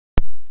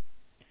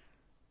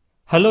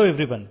Hello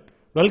everyone,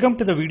 welcome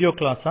to the video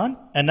class on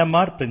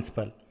NMR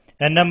Principle.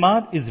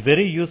 NMR is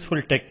very useful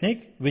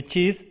technique which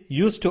is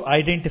used to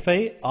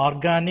identify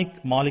organic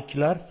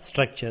molecular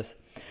structures.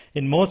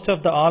 In most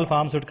of the all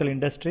pharmaceutical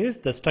industries,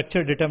 the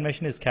structure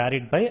determination is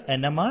carried by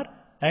NMR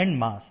and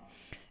mass.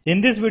 In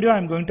this video, I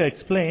am going to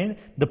explain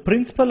the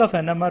principle of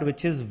NMR,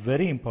 which is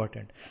very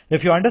important.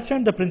 If you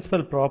understand the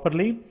principle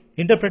properly,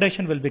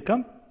 interpretation will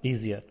become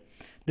easier.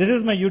 This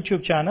is my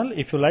YouTube channel.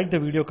 If you like the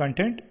video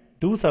content,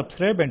 do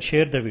subscribe and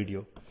share the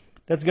video.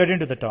 Let's get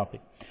into the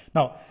topic.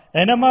 Now,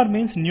 NMR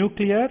means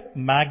nuclear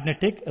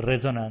magnetic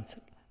resonance.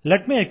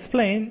 Let me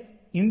explain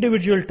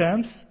individual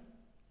terms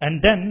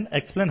and then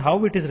explain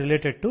how it is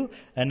related to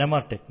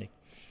NMR technique.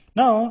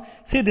 Now,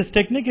 see, this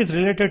technique is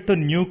related to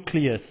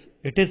nucleus.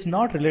 It is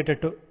not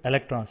related to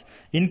electrons.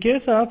 In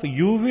case of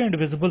UV and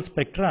visible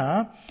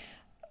spectra,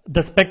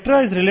 the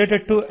spectra is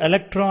related to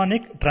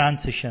electronic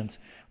transitions.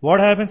 What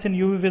happens in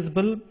UV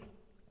visible?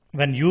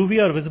 When UV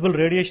or visible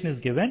radiation is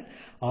given,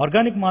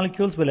 organic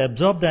molecules will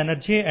absorb the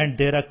energy and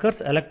there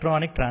occurs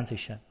electronic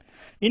transition.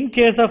 In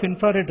case of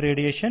infrared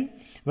radiation,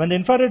 when the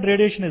infrared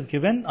radiation is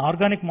given,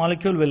 organic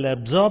molecule will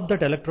absorb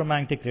that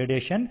electromagnetic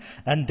radiation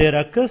and there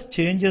occurs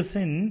changes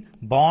in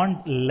bond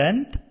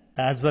length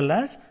as well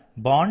as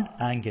bond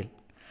angle.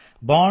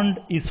 Bond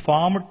is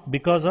formed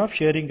because of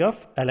sharing of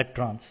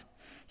electrons.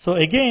 So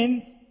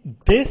again,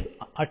 this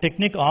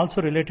technique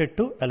also related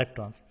to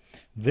electrons.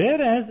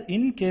 Whereas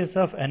in case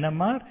of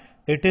NMR,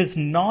 it is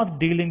not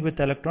dealing with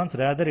electrons,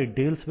 rather it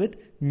deals with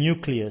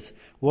nucleus.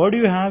 What do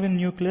you have in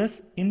nucleus?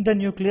 In the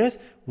nucleus,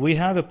 we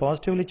have a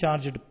positively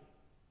charged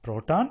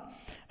proton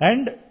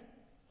and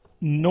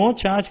no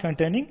charge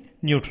containing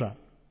neutron.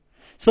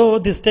 So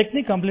this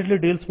technique completely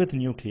deals with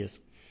nucleus.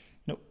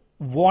 Now,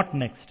 what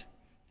next?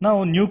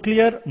 Now,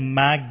 nuclear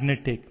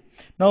magnetic.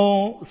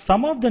 Now,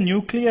 some of the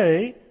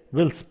nuclei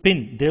will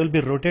spin, they will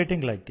be rotating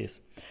like this.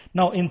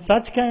 Now, in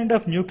such kind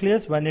of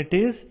nucleus, when it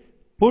is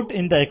put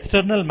in the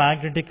external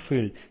magnetic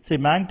field, see,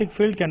 magnetic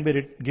field can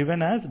be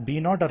given as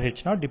B0 or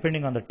H0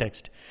 depending on the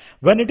text.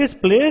 When it is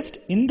placed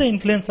in the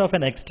influence of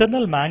an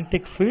external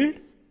magnetic field,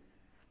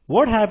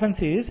 what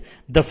happens is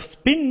the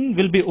spin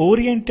will be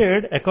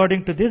oriented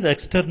according to this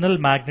external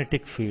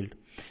magnetic field.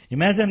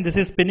 Imagine this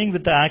is spinning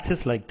with the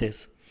axis like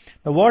this.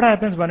 Now what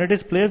happens when it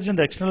is placed in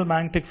the external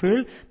magnetic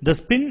field? The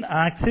spin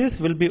axis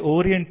will be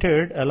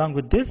oriented along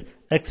with this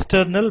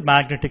external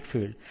magnetic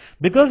field.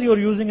 Because you are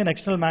using an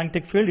external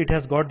magnetic field, it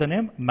has got the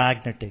name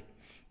magnetic.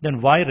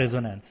 Then why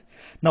resonance?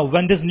 Now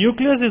when this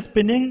nucleus is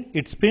spinning,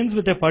 it spins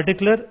with a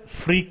particular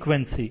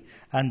frequency,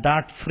 and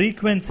that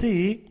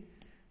frequency,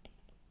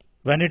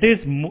 when it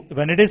is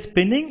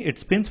spinning, it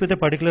spins with a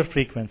particular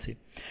frequency.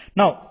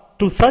 Now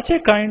to such a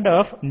kind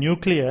of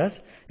nucleus,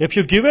 if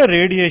you give a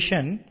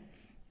radiation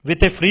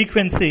with a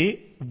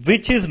frequency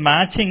which is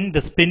matching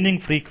the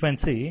spinning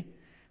frequency,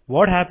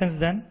 what happens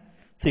then?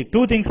 See,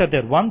 two things are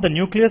there. One, the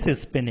nucleus is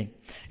spinning.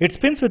 It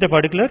spins with a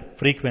particular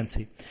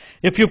frequency.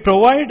 If you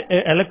provide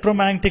an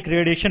electromagnetic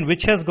radiation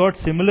which has got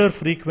similar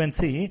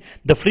frequency,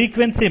 the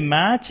frequency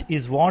match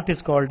is what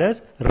is called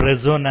as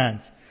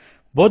resonance.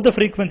 Both the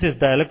frequencies,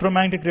 the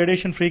electromagnetic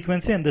radiation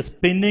frequency and the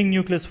spinning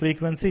nucleus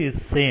frequency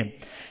is same.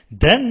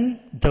 Then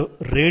the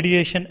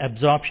radiation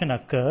absorption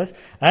occurs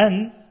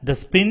and the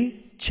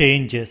spin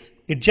changes.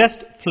 It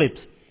just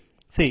flips.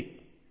 See,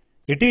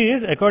 it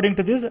is according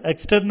to this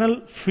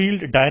external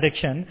field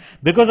direction.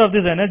 Because of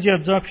this energy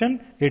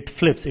absorption, it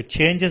flips, it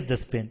changes the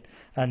spin,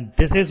 and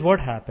this is what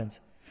happens.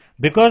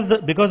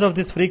 Because of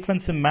this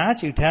frequency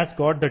match, it has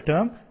got the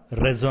term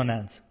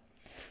resonance.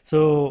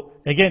 So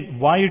again,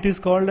 why it is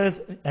called as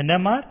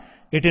NMR?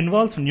 It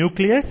involves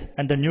nucleus,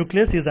 and the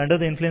nucleus is under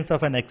the influence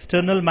of an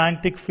external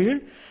magnetic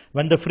field.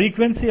 When the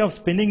frequency of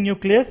spinning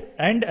nucleus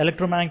and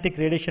electromagnetic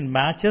radiation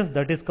matches,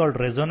 that is called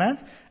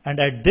resonance, and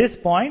at this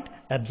point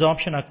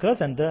absorption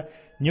occurs and the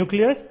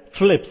nucleus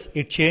flips,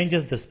 it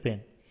changes the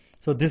spin.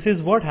 So this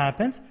is what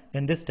happens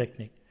in this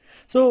technique.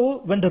 So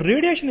when the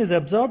radiation is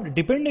absorbed,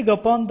 depending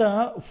upon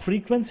the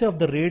frequency of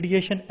the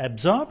radiation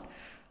absorbed,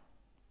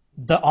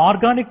 the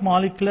organic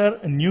molecular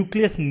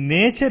nucleus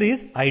nature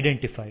is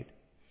identified,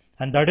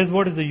 and that is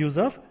what is the use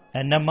of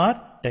NMR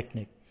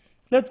technique.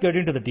 Let's get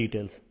into the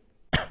details.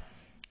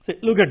 See,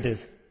 look at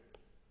this.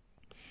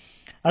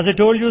 As I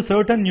told you,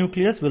 certain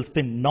nucleus will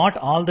spin. Not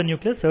all the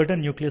nucleus, certain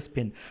nucleus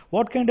spin.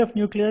 What kind of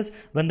nucleus?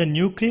 When the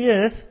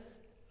nucleus,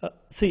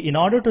 see, in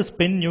order to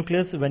spin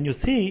nucleus, when you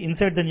see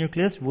inside the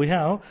nucleus, we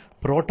have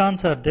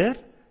protons are there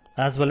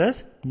as well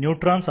as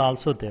neutrons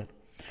also there.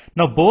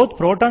 Now both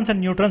protons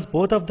and neutrons,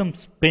 both of them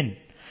spin.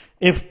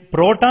 If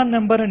proton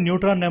number and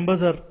neutron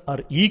numbers are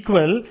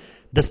equal,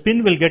 the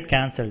spin will get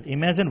cancelled.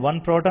 Imagine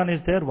one proton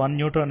is there, one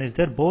neutron is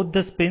there, both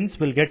the spins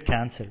will get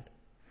cancelled.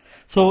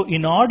 So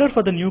in order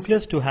for the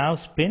nucleus to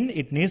have spin,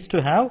 it needs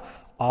to have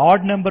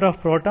odd number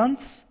of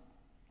protons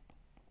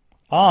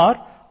or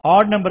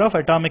odd number of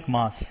atomic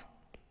mass.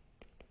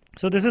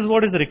 So this is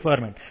what is the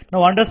requirement.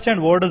 Now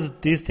understand what does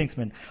these things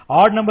mean.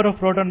 Odd number of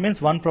proton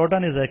means one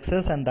proton is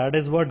excess and that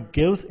is what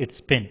gives its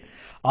spin.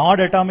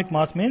 Odd atomic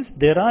mass means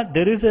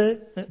there is a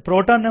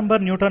proton number,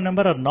 neutron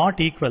number are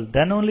not equal.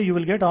 Then only you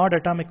will get odd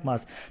atomic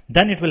mass.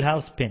 Then it will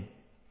have spin.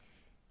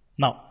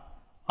 Now,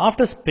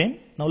 after spin,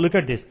 now look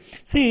at this.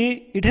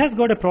 See, it has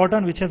got a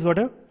proton which has got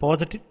a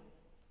positive.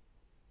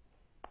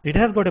 It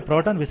has got a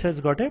proton which has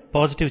got a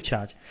positive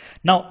charge.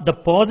 Now, the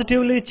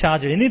positively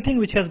charged, anything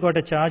which has got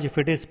a charge, if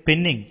it is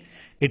spinning,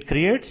 it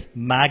creates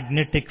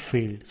magnetic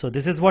field. So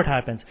this is what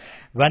happens.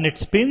 When it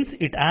spins,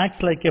 it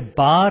acts like a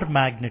bar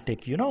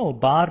magnetic. You know,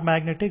 bar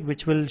magnetic,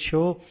 which will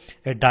show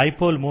a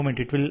dipole moment.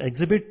 It will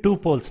exhibit two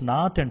poles,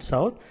 north and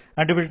south,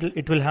 and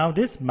it will have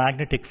this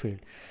magnetic field.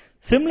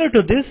 Similar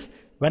to this,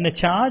 when a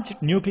charged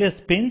nucleus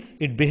spins,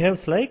 it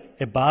behaves like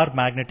a bar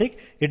magnetic.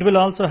 It will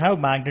also have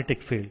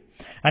magnetic field.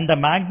 And the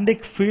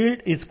magnetic field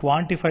is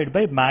quantified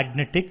by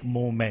magnetic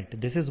moment.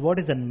 This is what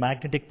is the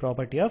magnetic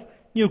property of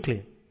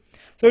nuclei.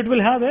 So it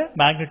will have a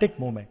magnetic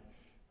moment.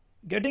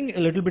 Getting a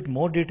little bit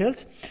more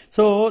details.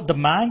 So the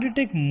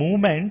magnetic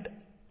moment,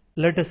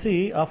 let us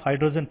see, of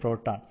hydrogen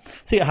proton.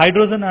 See,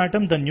 hydrogen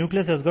atom, the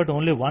nucleus has got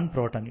only one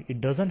proton.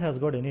 It doesn't has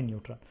got any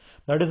neutron.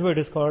 That is why it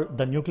is called,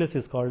 the nucleus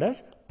is called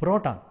as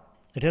proton.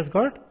 It has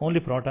got only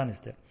proton is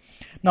there.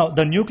 Now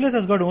the nucleus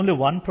has got only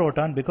one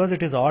proton. Because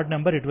it is odd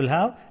number, it will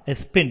have a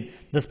spin.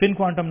 The spin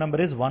quantum number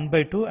is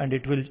 1/2 and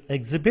it will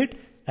exhibit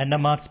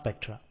NMR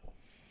spectra.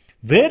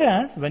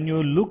 Whereas when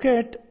you look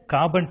at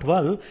carbon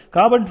 12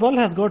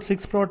 has got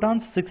 6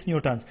 protons, 6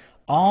 neutrons.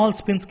 All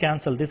spins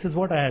cancel. This is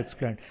what I have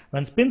explained.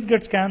 When spins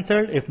gets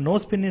cancelled, if no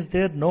spin is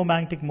there, no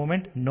magnetic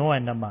moment, no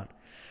NMR.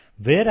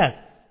 Whereas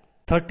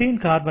 13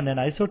 carbon, an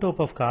isotope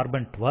of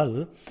carbon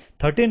 12,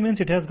 13 means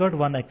it has got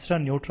one extra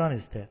neutron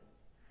is there.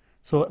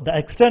 So the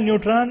extra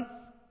neutron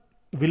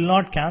will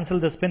not cancel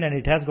the spin and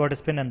it has got a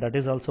spin, and that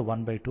is also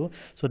 1/2.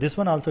 So this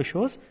one also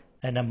shows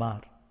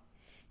NMR.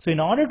 So in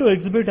order to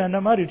exhibit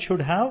NMR, it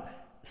should have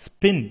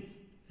spin.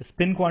 The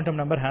spin quantum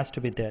number has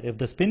to be there. If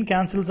the spin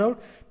cancels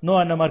out, no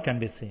NMR can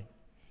be seen.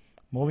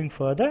 Moving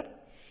further.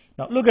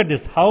 Now look at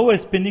this. How a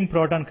spinning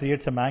proton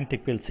creates a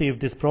magnetic field. See, if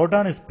this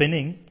proton is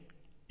spinning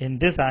in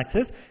this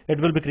axis, it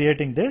will be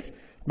creating this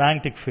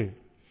magnetic field.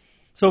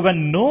 So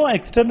when no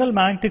external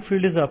magnetic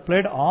field is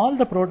applied, all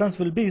the protons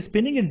will be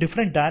spinning in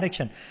different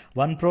direction.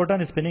 One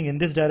proton is spinning in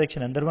this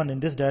direction, another one in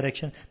this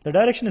direction. The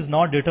direction is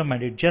not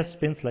determined. It just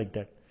spins like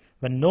that.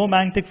 When no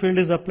magnetic field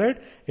is applied,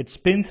 it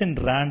spins in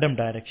random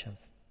directions.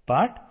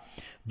 But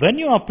when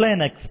you apply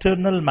an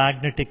external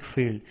magnetic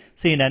field,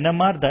 see in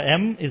NMR, the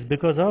M is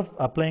because of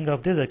applying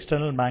of this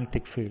external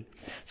magnetic field.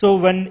 So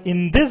when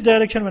in this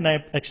direction, when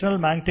an external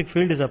magnetic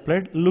field is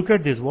applied, look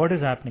at this, what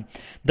is happening.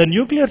 The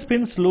nuclear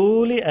spin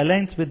slowly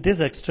aligns with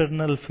this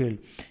external field.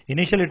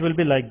 Initially it will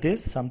be like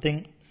this,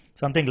 something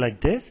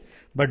like this.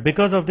 But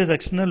because of this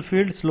external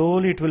field,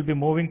 slowly it will be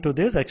moving to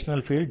this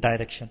external field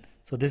direction.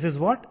 So this is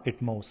what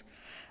it moves.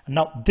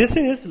 Now this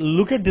is,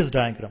 look at this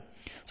diagram.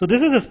 So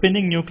this is a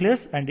spinning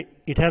nucleus and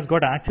it has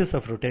got axis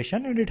of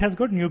rotation and it has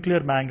got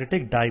nuclear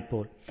magnetic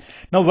dipole.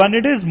 Now when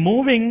it is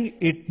moving,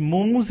 it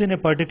moves in a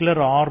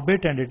particular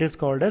orbit and it is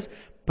called as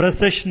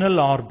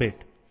precessional orbit.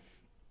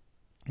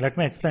 Let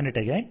me explain it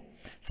again.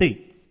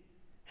 See,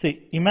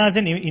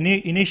 imagine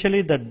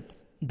initially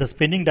the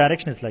spinning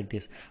direction is like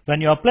this. When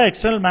you apply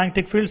external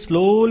magnetic field,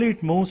 slowly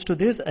it moves to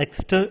this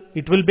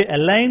it will be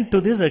aligned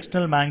to this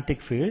external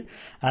magnetic field,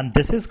 and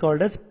this is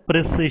called as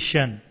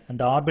precession, and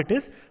the orbit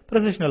is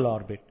precessional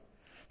orbit.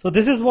 So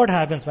this is what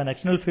happens when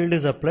external field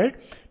is applied.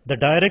 The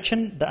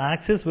direction, the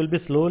axis will be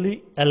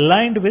slowly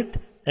aligned with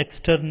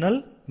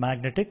external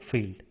magnetic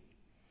field.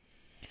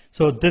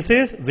 So this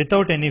is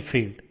without any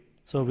field.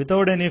 So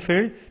without any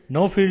field,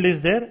 no field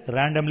is there,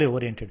 randomly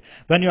oriented.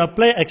 When you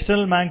apply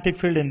external magnetic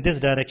field in this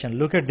direction,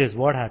 look at this,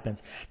 what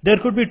happens. There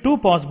could be two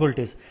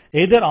possibilities.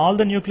 Either all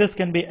the nucleus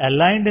can be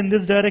aligned in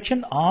this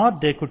direction, or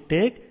they could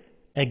take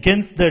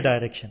against the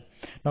direction.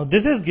 Now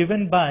this is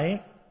given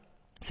by,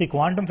 see,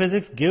 quantum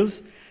physics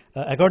gives,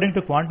 according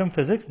to quantum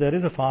physics, there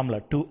is a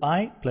formula,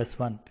 2i plus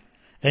 1.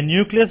 A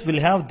nucleus will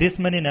have this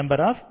many number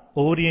of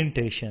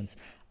orientations.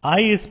 I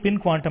is spin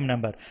quantum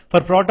number. For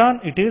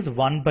proton, it is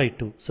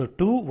 1/2. So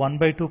 2,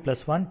 1/2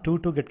 plus 1,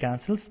 2 get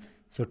cancels.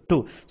 So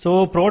 2.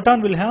 So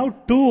proton will have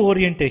two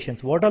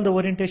orientations. What are the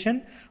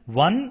orientation?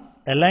 1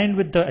 aligned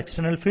with the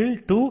external field,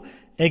 2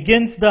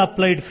 against the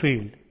applied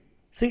field.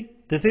 See,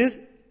 this is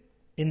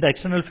in the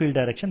external field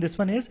direction. This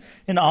one is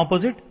in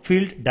opposite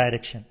field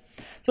direction.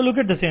 So look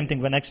at the same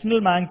thing. When external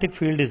magnetic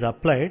field is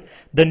applied,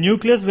 the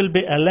nucleus will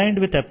be aligned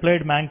with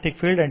applied magnetic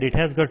field and it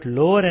has got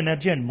lower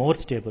energy and more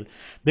stable.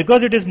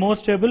 Because it is more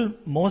stable,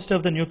 most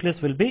of the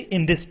nucleus will be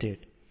in this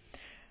state.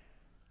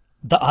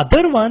 The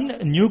other one,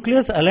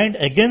 nucleus aligned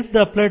against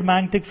the applied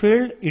magnetic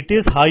field, it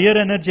is higher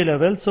energy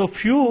level. So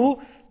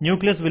few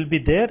nucleus will be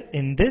there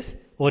in this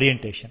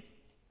orientation.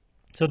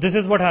 So this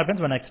is what happens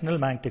when external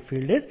magnetic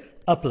field is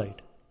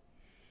applied.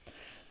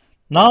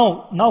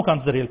 Now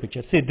comes the real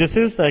picture. See, this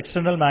is the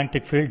external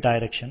magnetic field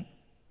direction.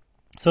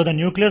 So the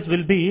nucleus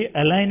will be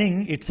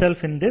aligning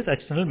itself in this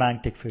external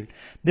magnetic field.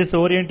 This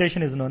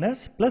orientation is known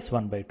as plus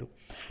 1/2.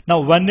 Now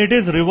when it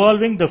is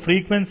revolving, the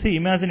frequency,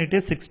 imagine it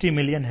is 60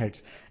 million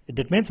hertz.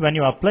 That means when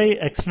you apply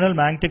external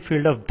magnetic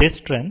field of this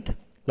strength,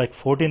 like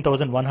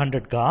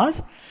 14,100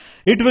 Gauss,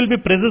 it will be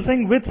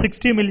processing with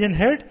 60 million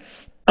Hertz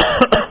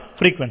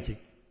frequency.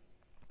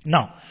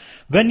 Now,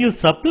 when you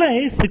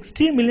supply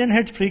 60 million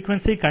Hertz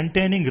frequency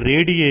containing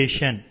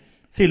radiation,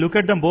 see, look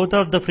at them, both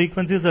of the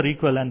frequencies are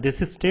equal, and this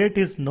state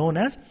is known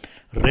as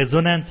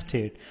resonance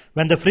state.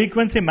 When the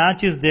frequency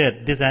match is there,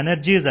 this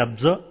energy is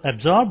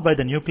absorbed by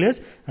the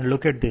nucleus, and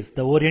look at this,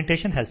 the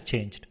orientation has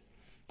changed.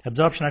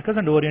 Absorption occurs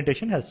and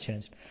orientation has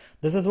changed.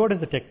 This is what is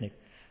the technique.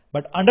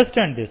 But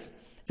understand this,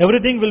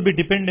 everything will be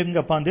depending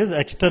upon this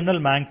external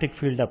magnetic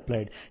field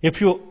applied. If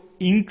you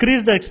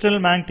increase the external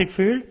magnetic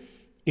field,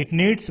 it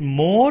needs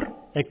more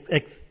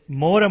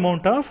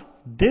amount of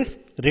this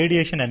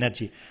radiation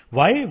energy.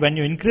 Why? When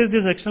you increase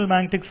this external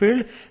magnetic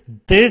field,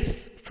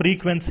 this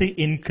frequency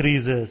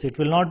increases. It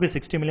will not be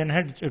 60 million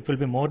Hertz, it will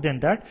be more than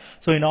that.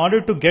 So in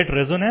order to get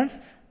resonance,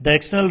 the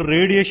external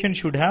radiation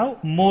should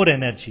have more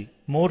energy,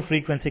 more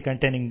frequency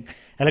containing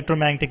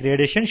electromagnetic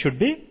radiation should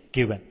be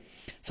given.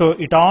 So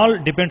it all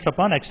depends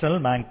upon external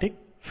magnetic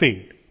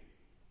field.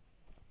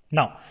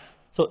 Now,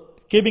 so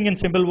keeping in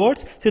simple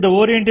words, see, the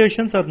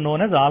orientations are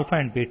known as alpha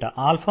and beta.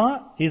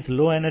 Alpha is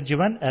low energy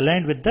one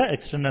aligned with the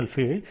external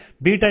field.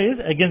 Beta is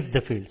against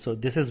the field. So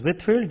this is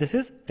with field, this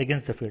is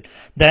against the field.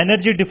 The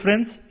energy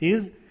difference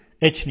is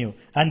h nu,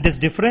 and this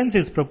difference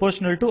is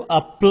proportional to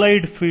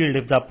applied field.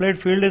 If the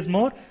applied field is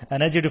more,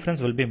 energy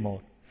difference will be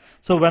more.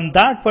 So when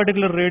that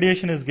particular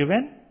radiation is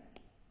given,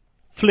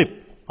 flip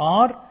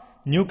or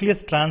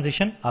nucleus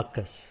transition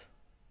occurs.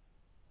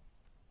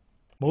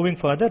 Moving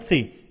further,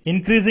 see,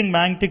 increasing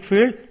magnetic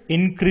field,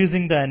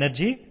 increasing the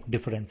energy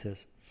differences.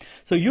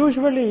 So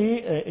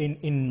usually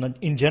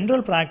in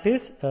general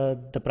practice,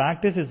 the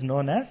practice is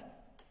known as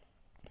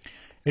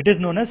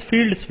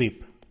field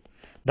sweep.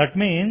 That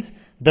means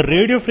the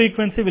radio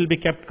frequency will be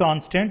kept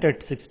constant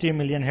at 60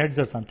 million Hertz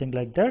or something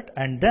like that,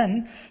 and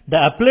then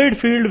the applied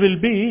field will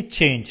be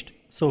changed.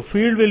 So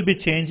field will be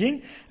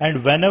changing,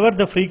 and whenever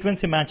the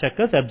frequency match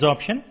occurs,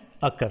 absorption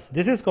occurs.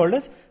 This is called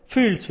as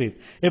field sweep.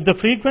 If the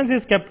frequency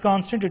is kept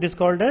constant, it is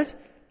called as,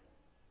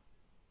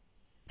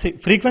 see,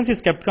 frequency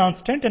is kept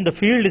constant and the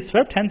field is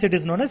swept, hence it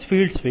is known as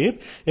field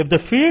sweep. If the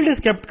field is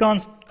kept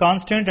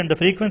constant and the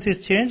frequency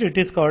is changed, it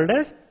is called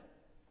as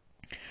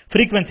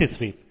frequency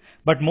sweep.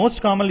 But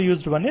most commonly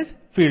used one is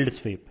field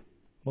sweep.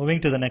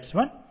 Moving to the next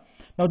one.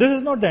 Now this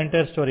is not the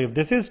entire story. If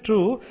this is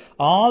true,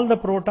 all the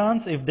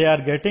protons, if they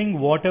are getting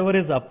whatever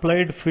is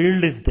applied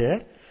field is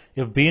there,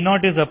 if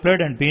B0 is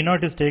applied and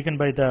B0 is taken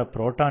by the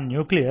proton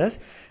nucleus,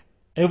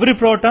 every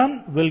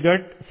proton will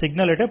get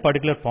signal at a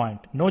particular point.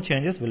 No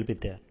changes will be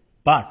there.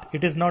 But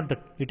it is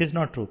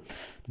not true.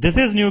 This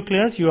is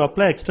nucleus, you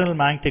apply external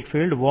magnetic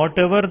field,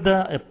 whatever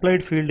the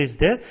applied field is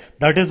there,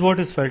 that is what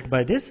is felt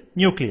by this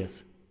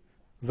nucleus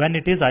when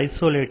it is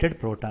isolated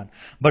proton.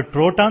 But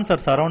protons are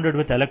surrounded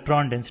with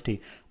electron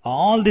density.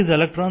 All these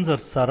electrons are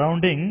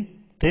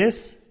surrounding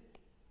this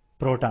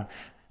proton.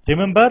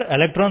 Remember,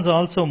 electrons are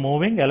also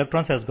moving,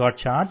 electrons has got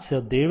charge,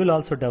 so they will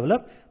also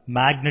develop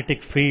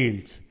magnetic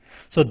fields.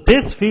 So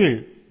this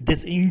field,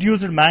 this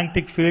induced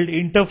magnetic field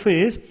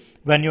interface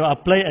when you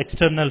apply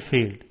external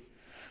field.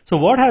 So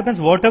what happens,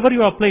 whatever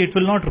you apply, it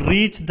will not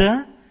reach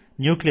the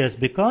nucleus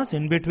because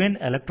in between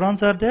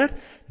electrons are there,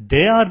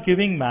 they are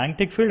giving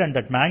magnetic field, and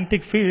that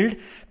magnetic field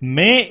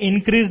may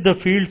increase the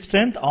field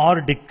strength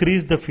or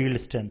decrease the field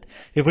strength.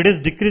 If it is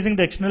decreasing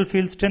the external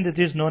field strength, it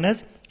is known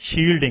as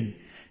shielding.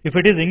 If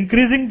it is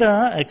increasing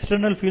the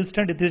external field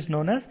strength, it is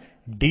known as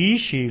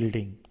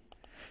de-shielding.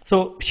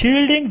 So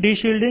shielding,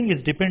 de-shielding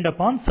is depend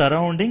upon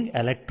surrounding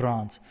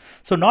electrons.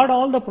 So not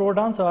all the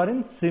protons are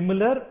in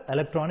similar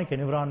electronic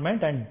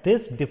environment, and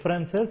these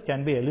differences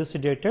can be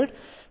elucidated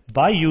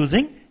by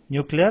using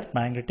nuclear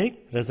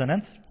magnetic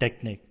resonance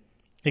technique.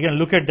 Again,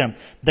 look at them.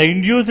 The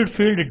induced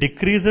field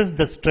decreases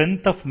the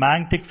strength of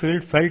magnetic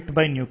field felt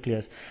by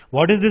nucleus.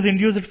 What is this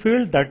induced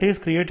field? That is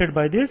created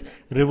by this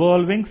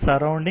revolving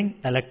surrounding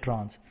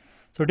electrons.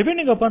 So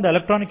depending upon the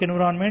electronic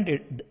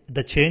environment,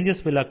 the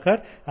changes will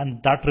occur,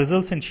 and that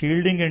results in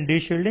shielding and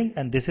de-shielding,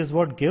 and this is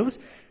what gives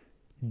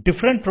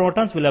different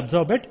protons will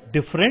absorb at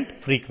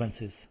different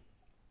frequencies.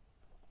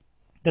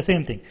 The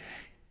same thing.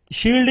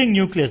 Shielding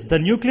nucleus. The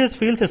nucleus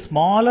feels a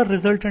smaller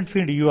resultant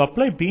field. You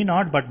apply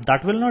B0, but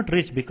that will not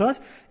reach because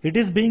it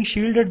is being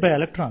shielded by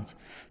electrons.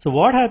 So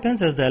what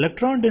happens as the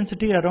electron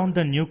density around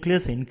the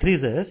nucleus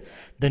increases,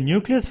 the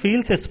nucleus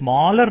feels a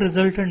smaller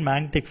resultant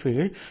magnetic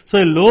field. So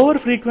a lower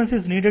frequency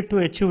is needed to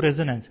achieve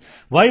resonance.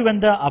 Why? When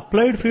the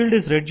applied field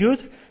is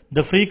reduced,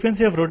 the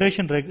frequency of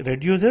rotation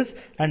reduces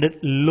and a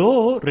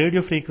low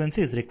radio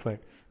frequency is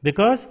required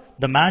because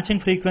the matching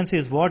frequency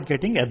is what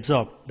getting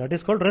absorbed. That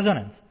is called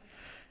resonance.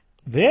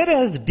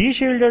 Whereas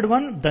de-shielded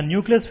one, the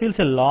nucleus feels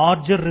a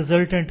larger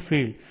resultant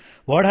field.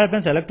 What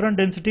happens? Electron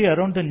density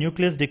around the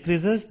nucleus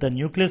decreases, the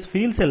nucleus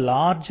feels a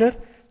larger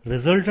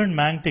resultant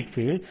magnetic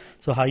field,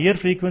 so higher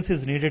frequency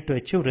is needed to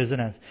achieve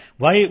resonance.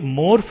 Why?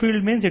 More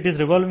field means it is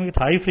revolving with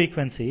high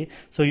frequency,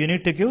 so you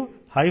need to give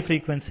high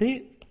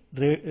frequency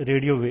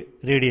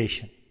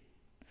radiation.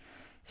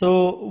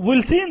 So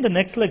we'll see in the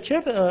next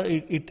lecture,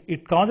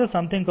 it causes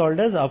something called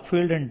as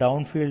upfield and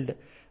downfield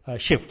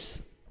shifts.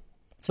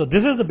 So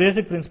this is the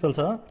basic principle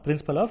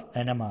of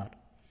NMR.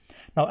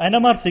 Now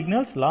NMR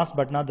signals, last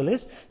but not the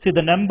least, see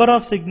the number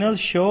of signals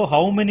show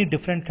how many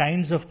different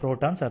kinds of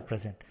protons are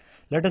present.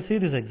 Let us see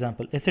this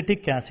example.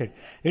 Acetic acid.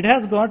 It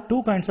has got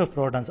two kinds of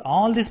protons.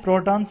 All these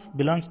protons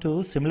belongs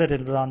to similar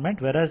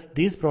environment, whereas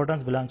these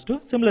protons belongs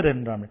to similar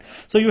environment.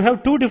 So you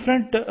have two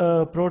different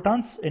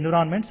protons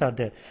environments are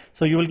there.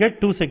 So you will get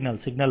two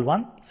signals, signal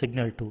 1,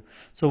 signal 2.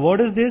 So what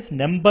is this?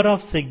 Number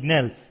of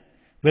signals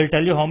will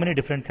tell you how many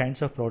different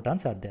kinds of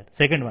protons are there.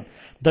 Second one,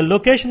 the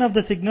location of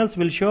the signals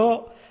will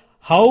show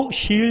how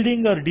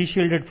shielding or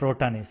deshielded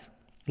proton is.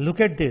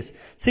 Look at this.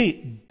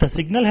 See, the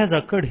signal has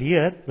occurred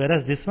here,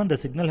 whereas this one, the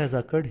signal has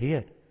occurred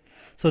here.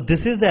 So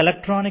this is the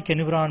electronic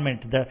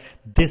environment.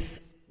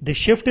 The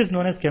shift is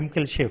known as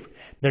chemical shift.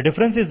 The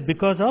difference is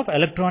because of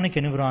electronic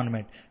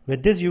environment.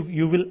 With this,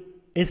 you will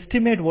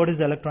estimate what is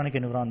the electronic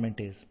environment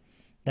is.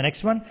 The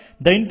next one,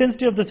 the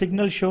intensity of the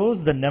signal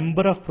shows the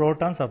number of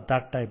protons of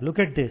that type. Look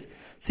at this.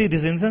 See,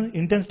 this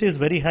intensity is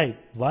very high.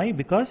 Why?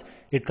 Because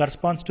it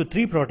corresponds to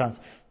 3 protons.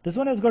 This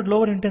one has got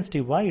lower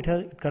intensity. Why?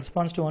 It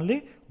corresponds to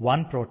only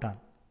 1 proton.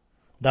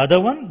 The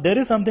other one, there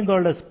is something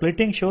called as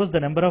splitting, shows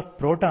the number of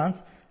protons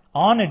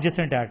on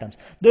adjacent atoms.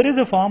 There is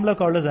a formula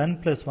called as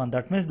n+1.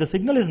 That means the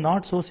signal is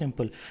not so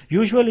simple.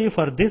 Usually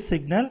for this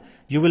signal,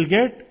 you will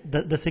get,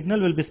 the signal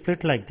will be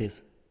split like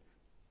this.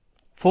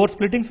 4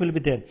 splittings will be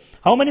there.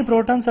 How many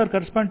protons are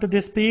correspond to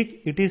this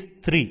peak? It is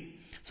 3.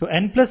 So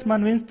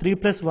n+1 means 3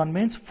 plus 1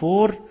 means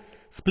 4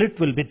 split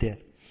will be there.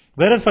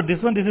 Whereas for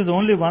this one, this is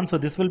only 1, so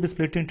this will be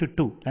split into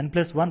 2.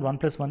 n+1, 1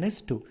 plus 1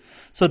 is 2.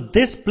 So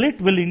this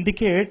split will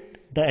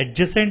indicate the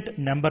adjacent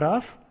number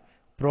of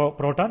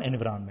proton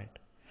environment.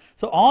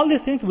 So all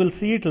these things we'll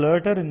see it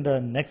later in the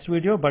next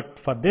video, but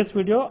for this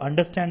video,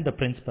 understand the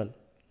principle.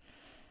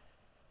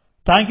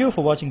 Thank you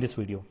for watching this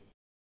video.